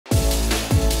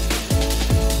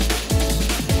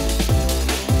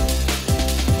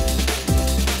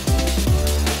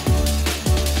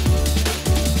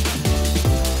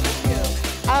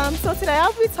Today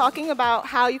I'll be talking about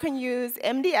how you can use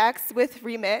MDX with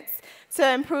Remix to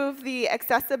improve the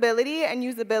accessibility and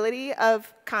usability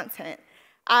of content.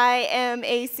 I am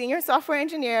a senior software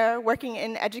engineer working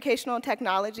in educational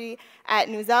technology at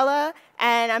Newsella,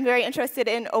 and I'm very interested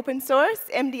in open source,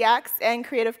 MDX, and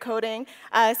creative coding.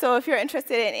 So if you're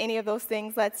interested in any of those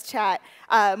things, let's chat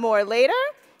more later.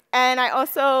 And I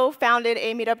also founded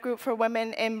a meetup group for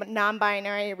women and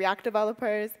non-binary React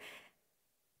developers.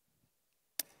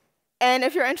 And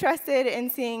if you're interested in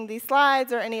seeing these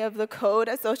slides or any of the code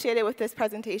associated with this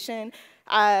presentation,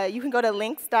 you can go to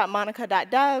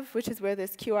links.monica.dev, which is where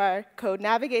this QR code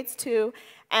navigates to,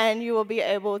 and you will be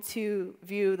able to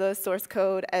view the source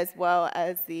code as well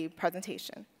as the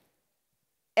presentation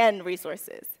and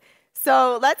resources.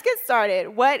 So let's get started.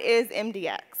 What is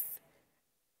MDX?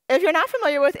 If you're not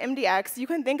familiar with MDX, you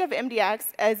can think of MDX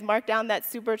as Markdown that's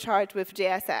supercharged with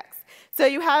JSX. So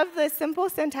you have the simple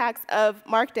syntax of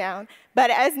Markdown, but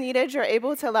as needed, you're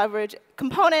able to leverage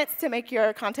components to make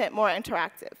your content more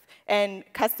interactive and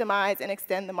customize and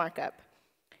extend the markup.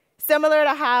 Similar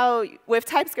to how with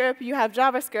TypeScript, you have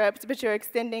JavaScript, but you're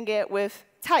extending it with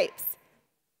types.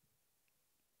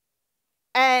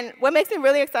 And what makes me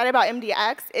really excited about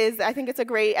MDX is I think it's a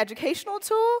great educational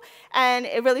tool, and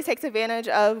it really takes advantage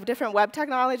of different web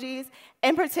technologies.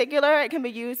 In particular, it can be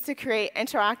used to create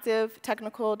interactive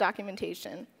technical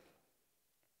documentation.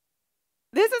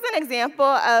 This is an example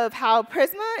of how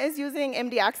Prisma is using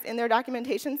MDX in their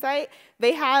documentation site.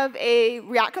 They have a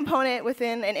React component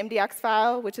within an MDX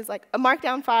file, which is like a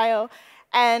Markdown file.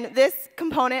 And this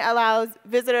component allows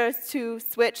visitors to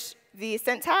switch the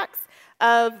syntax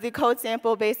of the code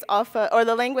sample based off of, or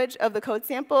the language of the code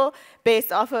sample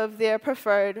based off of their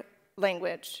preferred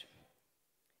language.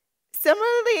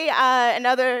 Similarly,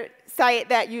 another site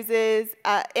that uses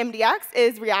MDX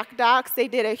is React Docs. They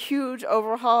did a huge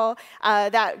overhaul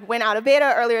that went out of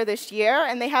beta earlier this year,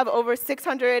 and they have over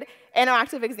 600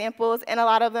 interactive examples, and a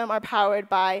lot of them are powered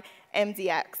by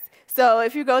MDX. So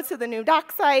if you go to the new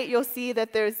doc site, you'll see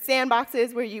that there's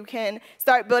sandboxes where you can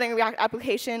start building a React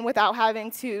application without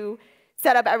having to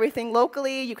set up everything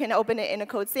locally. You can open it in a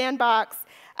code sandbox,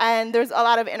 and there's a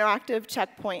lot of interactive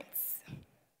checkpoints.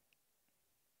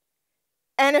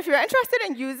 And if you're interested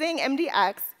in using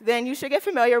MDX, then you should get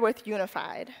familiar with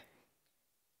Unified.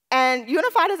 And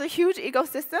Unified is a huge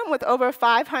ecosystem with over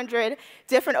 500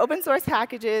 different open source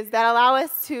packages that allow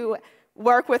us to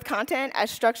work with content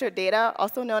as structured data,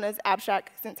 also known as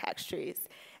abstract syntax trees.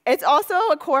 It's also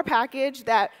a core package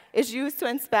that is used to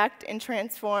inspect and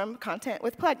transform content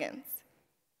with plugins.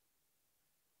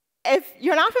 If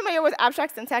you're not familiar with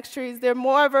abstract syntax trees, they're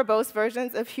more verbose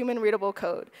versions of human-readable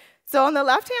code. So on the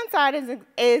left-hand side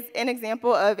is an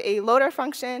example of a loader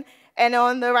function, and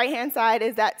on the right-hand side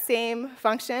is that same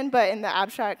function, but in the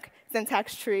abstract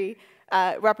syntax tree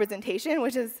representation,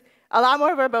 which is a lot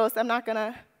more verbose. I'm not going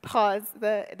to pause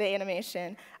the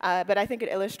animation, but I think it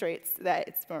illustrates that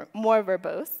it's more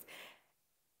verbose.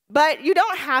 But you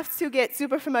don't have to get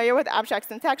super familiar with abstract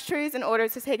syntax trees in order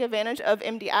to take advantage of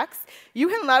MDX. You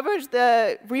can leverage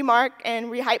the remark and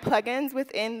rehype plugins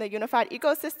within the Unified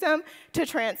ecosystem to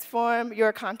transform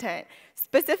your content.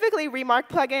 Specifically, remark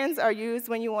plugins are used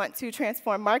when you want to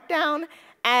transform Markdown,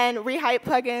 and rehype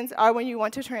plugins are when you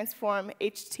want to transform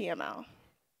HTML.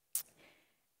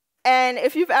 And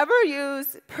if you've ever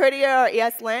used Prettier or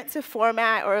ESLint to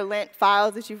format or lint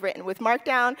files that you've written with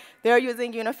Markdown, they're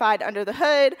using Unified under the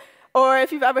hood. Or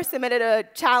if you've ever submitted a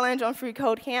challenge on Free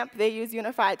Code Camp, they use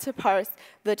Unified to parse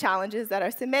the challenges that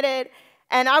are submitted.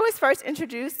 And I was first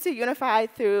introduced to Unified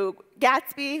through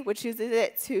Gatsby, which uses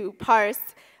it to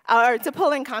parse or to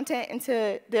pull in content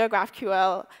into their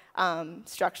GraphQL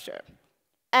structure.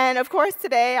 And of course,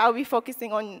 today I'll be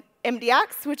focusing on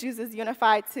MDX, which uses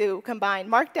Unified to combine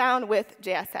Markdown with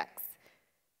JSX.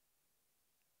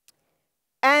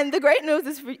 And the great news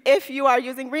is if you are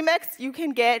using Remix, you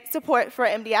can get support for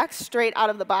MDX straight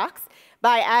out of the box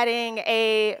by adding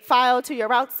a file to your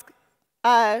routes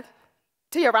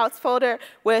folder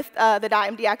with the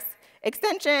 .mdx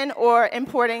extension or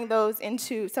importing those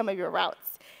into some of your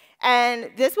routes.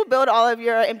 And this will build all of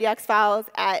your MDX files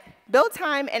at build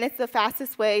time, and it's the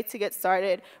fastest way to get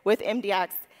started with MDX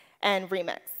and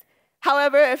Remix.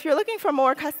 However, if you're looking for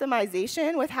more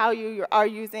customization with how you are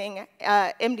using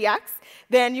MDX,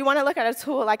 then you want to look at a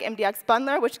tool like MDX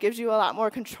Bundler, which gives you a lot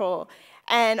more control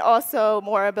and also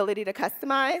more ability to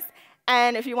customize.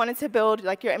 And if you wanted to build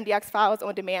like your MDX files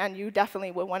on demand, you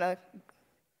definitely would want to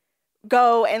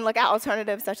go and look at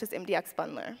alternatives such as MDX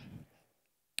Bundler.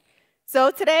 So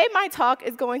today, my talk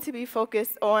is going to be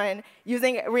focused on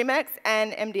using Remix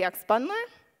and MDX Bundler.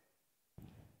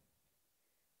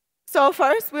 So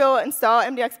first, we'll install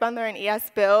MDX Bundler and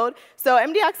ES-Build. So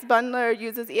MDX Bundler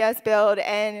uses ES-Build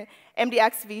and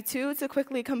MDX v2 to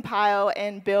quickly compile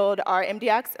and build our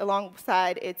MDX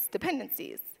alongside its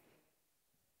dependencies.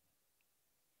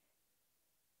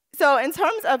 So in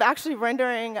terms of actually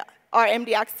rendering our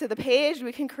MDX to the page,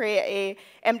 we can create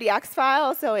a MDX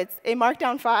file. So it's a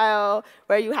Markdown file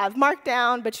where you have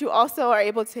Markdown, but you also are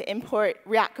able to import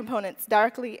React components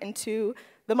directly into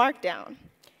the Markdown.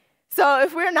 So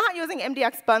if we're not using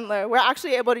MDX Bundler, we're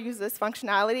actually able to use this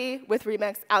functionality with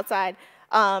Remix outside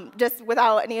just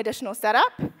without any additional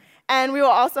setup. And we will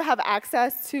also have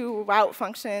access to route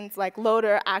functions like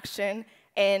loader, action,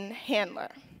 and handler.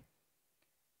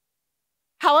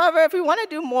 However, if we want to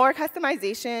do more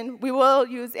customization, we will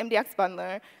use MDX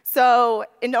Bundler. So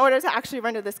in order to actually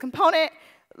render this component,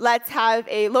 let's have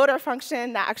a loader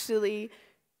function that actually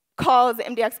calls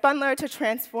MDX Bundler to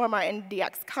transform our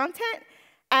MDX content.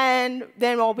 And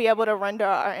then we'll be able to render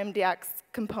our MDX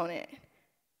component.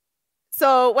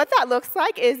 So what that looks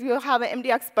like is we'll have an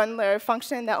MDX bundler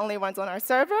function that only runs on our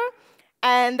server.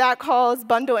 And that calls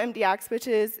bundle MDX, which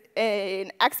is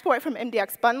an export from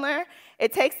MDX bundler.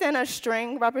 It takes in a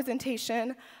string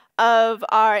representation of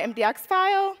our MDX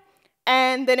file.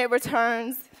 And then it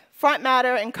returns front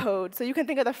matter and code. So you can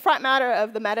think of the front matter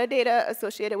of the metadata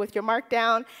associated with your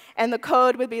Markdown, and the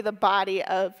code would be the body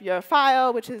of your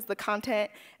file, which is the content.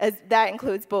 That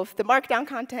includes both the Markdown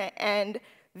content and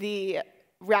the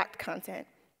React content.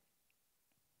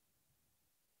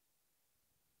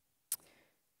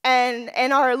 And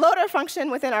our loader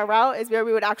function within our route is where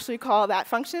we would actually call that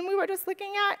function we were just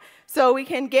looking at. So we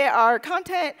can get our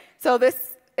content. So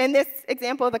in this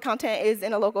example, the content is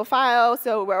in a local file,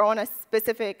 so we're on a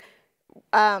specific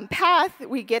path.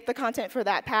 We get the content for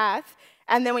that path,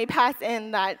 and then we pass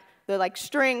in the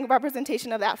string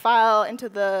representation of that file into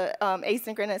the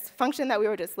asynchronous function that we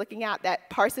were just looking at that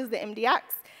parses the MDX,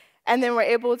 and then we're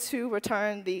able to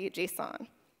return the JSON.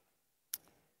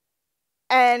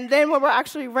 And then when we're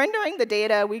actually rendering the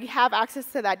data, we have access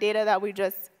to that data that we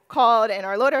just called in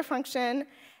our loader function,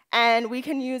 and we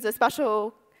can use a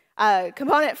special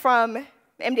component from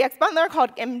MDX bundler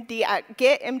called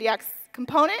get MDX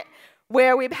component,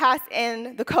 where we pass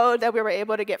in the code that we were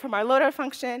able to get from our loader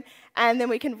function, and then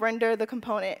we can render the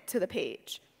component to the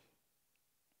page.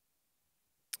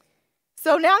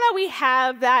 So now that we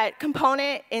have that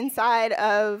component inside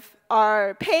of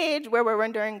our page where we're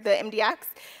rendering the MDX,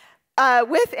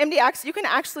 with MDX, you can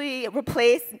actually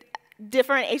replace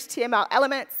different HTML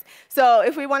elements. So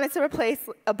if we wanted to replace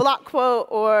a block quote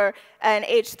or an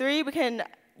H3, we can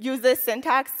use this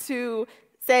syntax to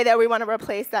say that we want to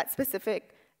replace that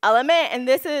specific element. And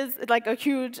this is like a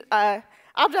huge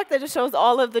object that just shows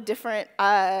all of the different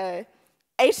HTML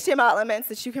elements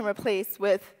that you can replace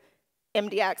with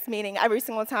MDX, meaning every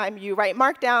single time you write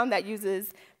Markdown that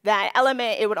uses that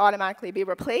element, it would automatically be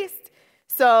replaced.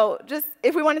 So just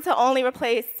if we wanted to only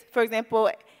replace, for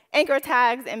example, anchor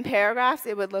tags and paragraphs,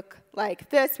 it would look like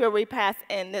this, where we pass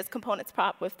in this components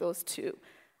prop with those two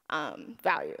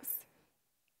values.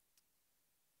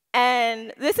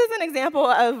 And this is an example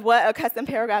of what a custom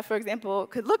paragraph, for example,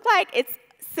 could look like. It's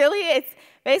silly. It's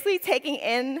basically taking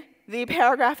in the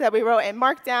paragraph that we wrote in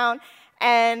Markdown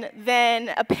and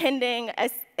then appending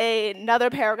another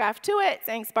paragraph to it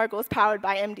saying Sparkle is powered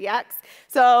by MDX.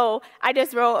 So I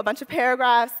just wrote a bunch of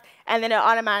paragraphs, and then it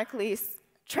automatically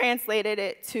translated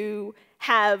it to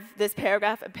have this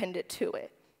paragraph appended to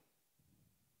it.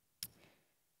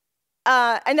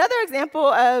 Another example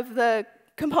of the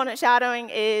component shadowing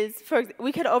is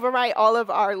we could overwrite all of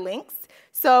our links.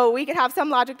 So we could have some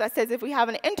logic that says if we have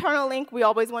an internal link, we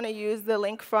always want to use the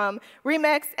link from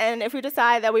Remix. And if we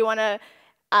decide that we want to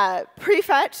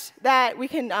prefetch that, we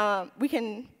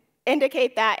can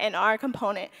indicate that in our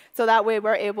component. So that way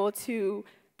we're able to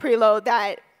preload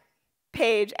that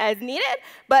page as needed.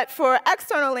 But for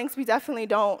external links, we definitely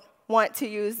don't want to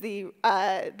use the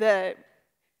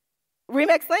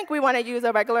Remix link. We want to use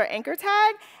a regular anchor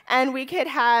tag, and we could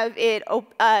have it,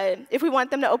 if we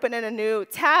want them to open in a new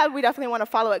tab, we definitely want to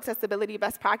follow accessibility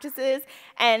best practices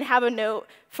and have a note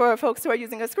for folks who are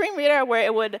using a screen reader where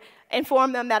it would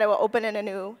inform them that it will open in a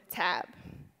new tab.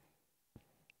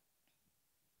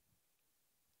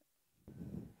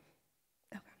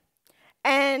 Okay.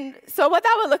 And so what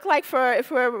that would look like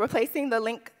if we're replacing the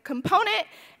link component,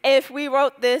 if we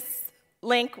wrote this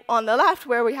link on the left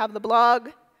where we have the blog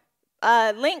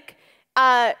link,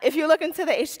 if you look into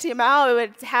the HTML, it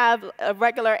would have a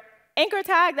regular anchor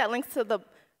tag that links to the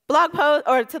blog post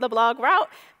or to the blog route.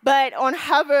 But on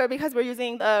hover, because we're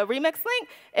using the Remix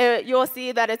link, you'll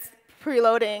see that it's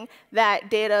preloading that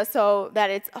data so that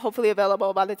it's hopefully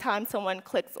available by the time someone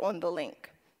clicks on the link.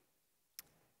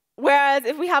 Whereas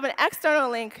if we have an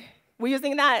external link, we're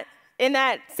using that in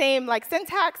that same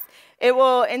syntax, it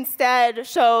will instead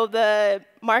show the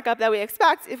markup that we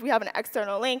expect if we have an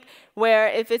external link, where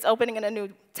if it's opening in a new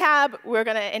tab, we're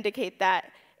going to indicate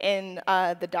that in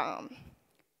the DOM.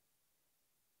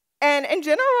 And in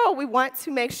general, we want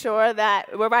to make sure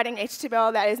that we're writing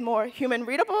HTML that is more human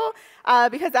readable,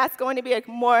 because that's going to be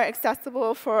more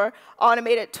accessible for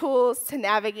automated tools to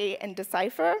navigate and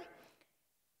decipher.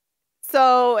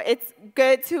 So it's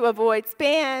good to avoid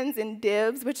spans and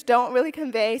divs, which don't really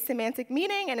convey semantic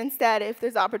meaning. And instead, if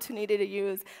there's opportunity to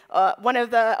use one of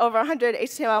the over 100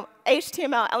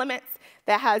 HTML elements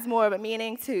that has more of a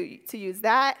meaning, to use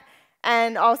that.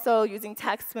 And also using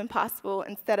text when possible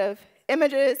instead of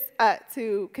images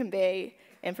to convey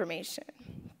information.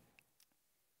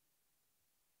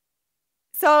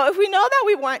 So if we know that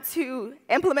we want to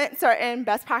implement certain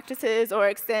best practices or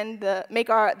extend make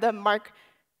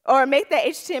the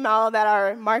HTML that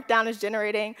our Markdown is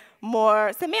generating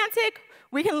more semantic,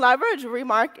 we can leverage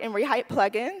remark and rehype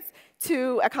plugins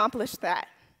to accomplish that.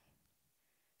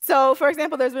 So for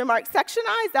example, there's remark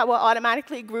sectionize that will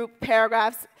automatically group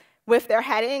paragraphs with their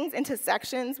headings into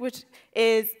sections, which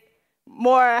is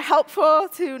more helpful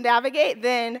to navigate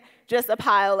than just a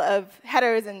pile of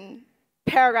headers and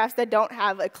paragraphs that don't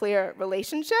have a clear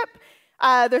relationship.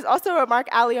 There's also a remark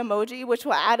alley emoji, which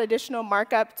will add additional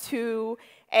markup to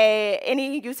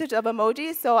any usage of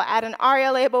emojis. So I'll add an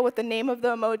ARIA label with the name of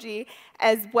the emoji,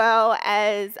 as well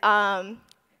as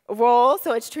role,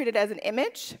 so it's treated as an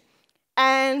image.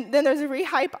 And then there's a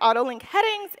rehype autolink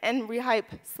headings and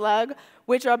rehype slug,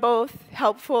 which are both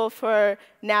helpful for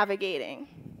navigating.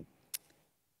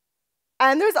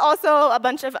 And there's also a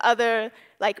bunch of other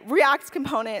React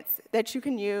components that you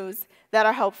can use that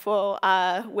are helpful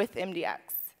with MDX.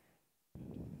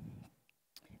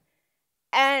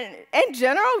 And in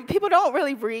general, people don't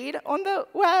really read on the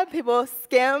web. People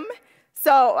skim.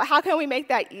 So how can we make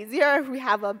that easier if we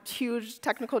have a huge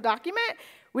technical document?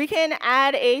 We can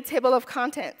add a table of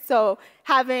contents. So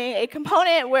having a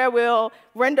component where we'll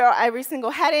render every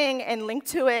single heading and link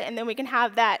to it, and then we can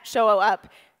have that show up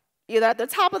either at the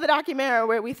top of the document or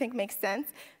where we think makes sense,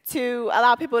 to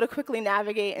allow people to quickly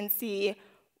navigate and see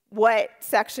what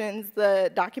sections the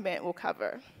document will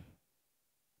cover.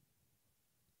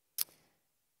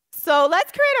 So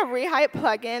let's create a rehype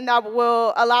plugin that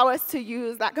will allow us to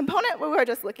use that component we were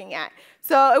just looking at.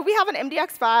 So if we have an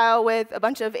MDX file with a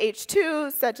bunch of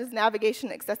H2s, such as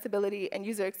navigation, accessibility, and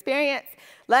user experience,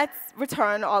 let's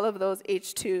return all of those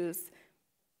H2s.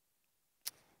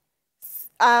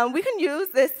 We can use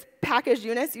this package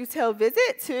units util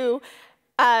visit to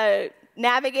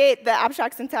navigate the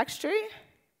abstract syntax tree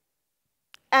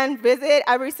and visit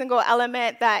every single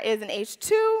element that is an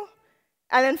H2,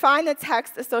 and then find the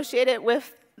text associated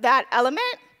with that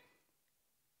element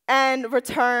and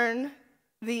return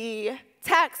the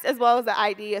text as well as the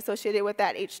ID associated with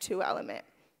that H2 element.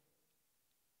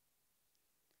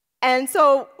 And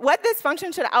so what this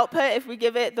function should output, if we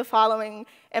give it the following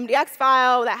MDX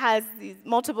file that has these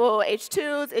multiple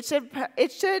H2s,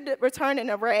 it should return an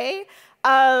array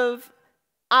of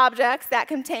objects that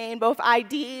contain both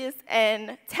IDs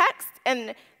and text.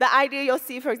 And the ID you'll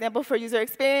see, for example, for user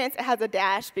experience, it has a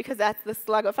dash because that's the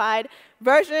slugified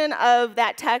version of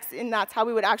that text, and that's how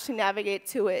we would actually navigate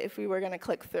to it if we were going to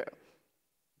click through.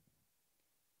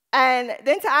 And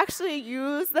then to actually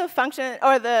use the function,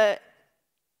 or to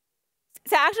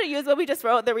actually use what we just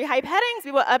wrote, the rehype headings,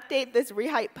 we will update this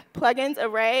rehype plugins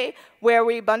array where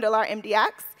we bundle our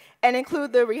MDX and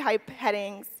include the rehype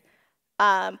headings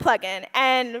plugin.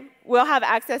 And we'll have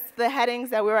access to the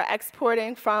headings that we were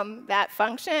exporting from that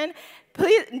function.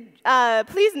 Please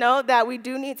note that we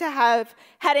do need to have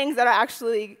headings that are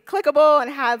actually clickable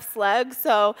and have slugs.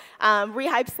 So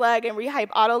rehype slug and rehype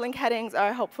autolink headings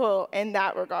are helpful in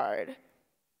that regard.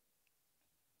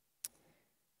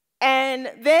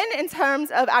 And then in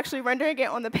terms of actually rendering it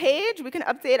on the page, we can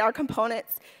update our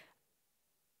components.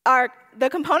 The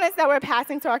components that we're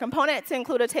passing to our component to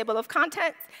include a table of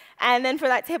contents. And then for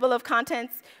that table of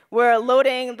contents, we're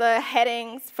loading the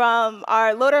headings from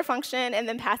our loader function and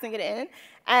then passing it in.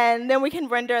 And then we can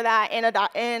render that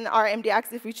in our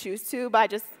MDX if we choose to by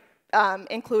just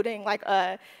including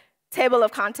a table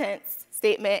of contents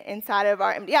statement inside of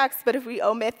our MDX. But if we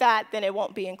omit that, then it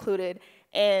won't be included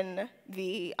in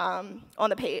on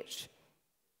the page.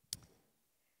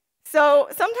 So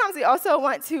sometimes we also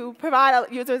want to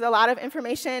provide users a lot of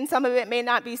information. Some of it may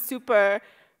not be super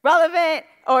relevant,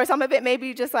 or some of it may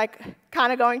be just like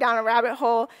kind of going down a rabbit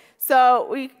hole. So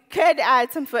we could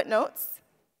add some footnotes.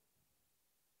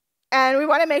 And we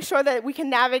want to make sure that we can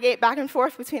navigate back and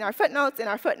forth between our footnotes and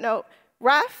our footnote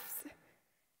refs.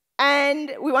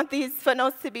 And we want these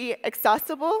footnotes to be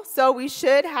accessible. So we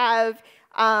should have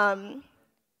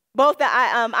both the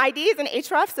IDs and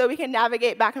href, so we can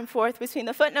navigate back and forth between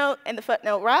the footnote and the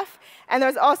footnote ref. And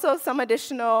there's also some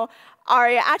additional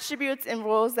ARIA attributes and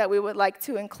rules that we would like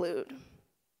to include.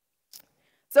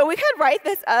 So we could write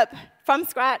this up from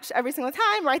scratch every single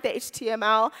time, write the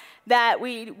HTML that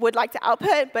we would like to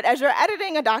output. But as you're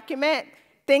editing a document,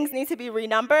 things need to be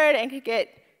renumbered and could get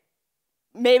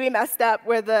maybe messed up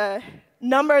where the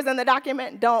numbers in the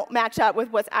document don't match up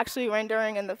with what's actually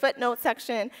rendering in the footnote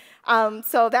section.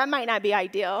 So that might not be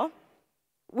ideal.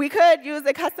 We could use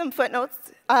a custom footnotes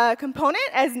component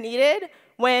as needed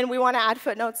when we want to add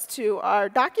footnotes to our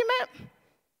document.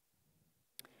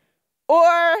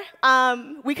 Or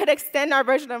we could extend our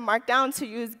version of Markdown to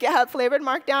use GitHub-flavored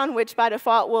Markdown, which by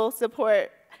default will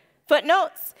support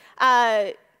footnotes.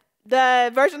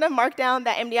 The version of Markdown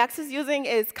that MDX is using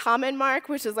is Common Mark,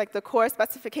 which is like the core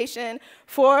specification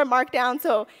for Markdown.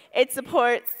 So it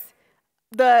supports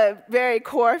the very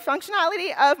core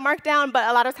functionality of Markdown, but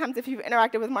a lot of times if you've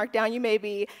interacted with Markdown, you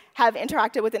maybe have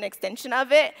interacted with an extension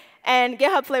of it. And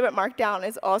GitHub-flavored Markdown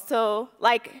is also,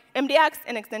 like MDX,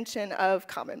 an extension of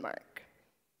Common Mark.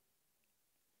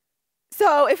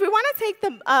 So if we want to take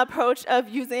the approach of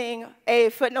using a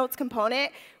footnotes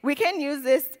component, we can use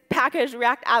this package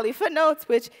React Alley Footnotes,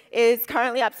 which is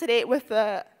currently up to date with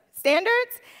the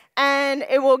standards. And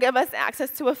it will give us access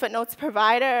to a footnotes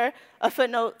provider, a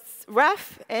footnotes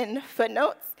ref, and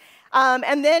footnotes.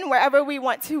 And then wherever we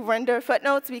want to render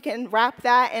footnotes, we can wrap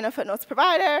that in a footnotes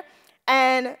provider,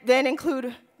 and then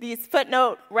include these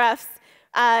footnote refs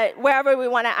wherever we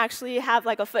want to actually have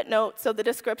like a footnote. So the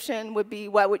description would be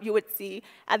what you would see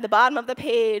at the bottom of the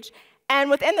page. And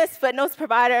within this footnotes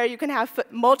provider, you can have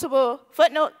multiple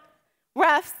footnote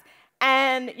refs,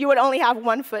 and you would only have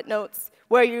one footnotes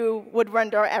where you would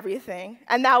render everything.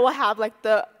 And that will have like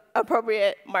the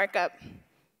appropriate markup.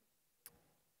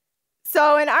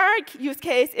 So in our use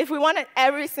case, if we wanted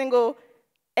every single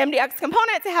MDX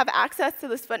component to have access to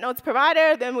this footnotes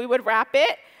provider, then we would wrap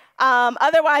it.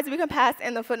 Otherwise, we can pass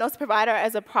in the footnotes provider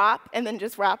as a prop and then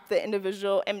just wrap the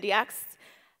individual MDX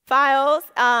files.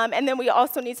 And then we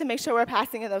also need to make sure we're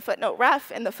passing in the footnote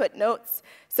ref and the footnotes,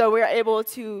 so we're able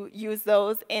to use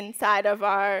those inside of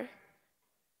our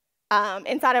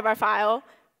file.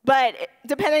 But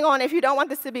depending on if you don't want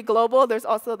this to be global, there's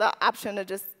also the option to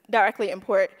just directly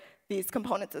import these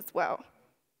components as well.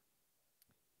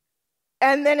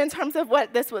 And then in terms of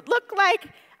what this would look like,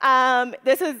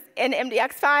 this is an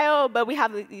MDX file, but we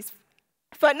have these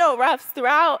footnote refs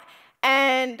throughout,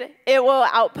 and it will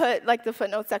output like the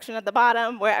footnote section at the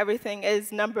bottom where everything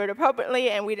is numbered appropriately,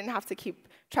 and we didn't have to keep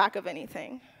track of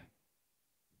anything.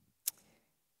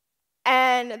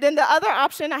 And then the other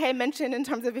option I had mentioned in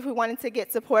terms of if we wanted to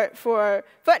get support for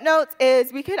footnotes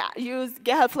is we could use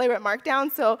GitHub-flavored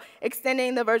Markdown, so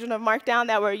extending the version of Markdown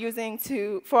that we're using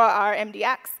for our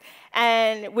MDX.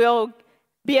 And we'll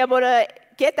be able to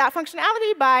get that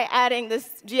functionality by adding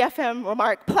this GFM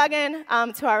remark plugin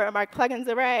to our remark plugins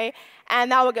array.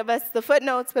 And that will give us the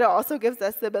footnotes, but it also gives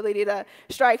us the ability to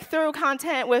strike through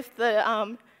content with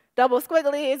the double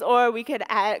squigglies, or we could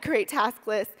create task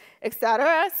lists, et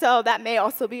cetera. So that may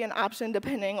also be an option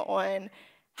depending on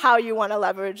how you want to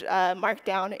leverage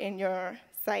Markdown in your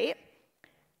site.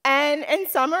 And in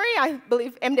summary, I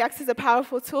believe MDX is a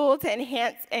powerful tool to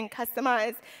enhance and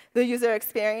customize the user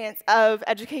experience of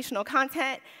educational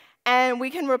content. And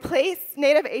we can replace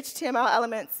native HTML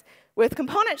elements with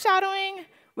component shadowing.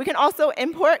 We can also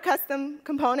import custom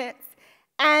components.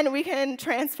 And we can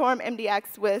transform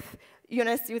MDX with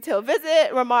Unis util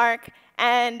visit, remark,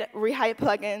 and rehype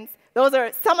plugins. Those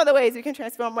are some of the ways we can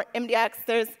transform MDX.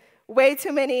 There's way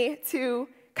too many to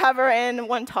cover in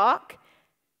one talk.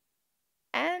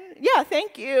 And yeah,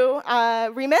 thank you.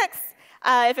 Remix.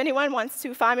 If anyone wants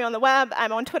to find me on the web,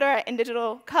 I'm on Twitter at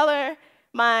InDigitalColor.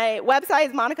 My website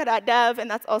is monica.dev, and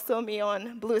that's also me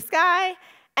on Blue Sky.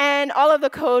 And all of the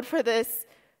code for this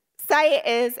site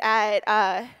is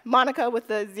at Monica with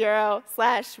the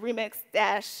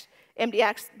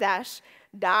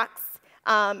 0/remix-mdx-docs.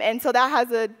 And so that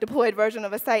has a deployed version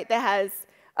of a site that has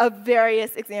of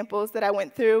various examples that I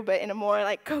went through, but in a more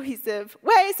like cohesive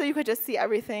way, so you could just see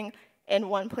everything in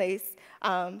one place.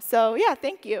 So yeah,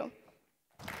 thank you.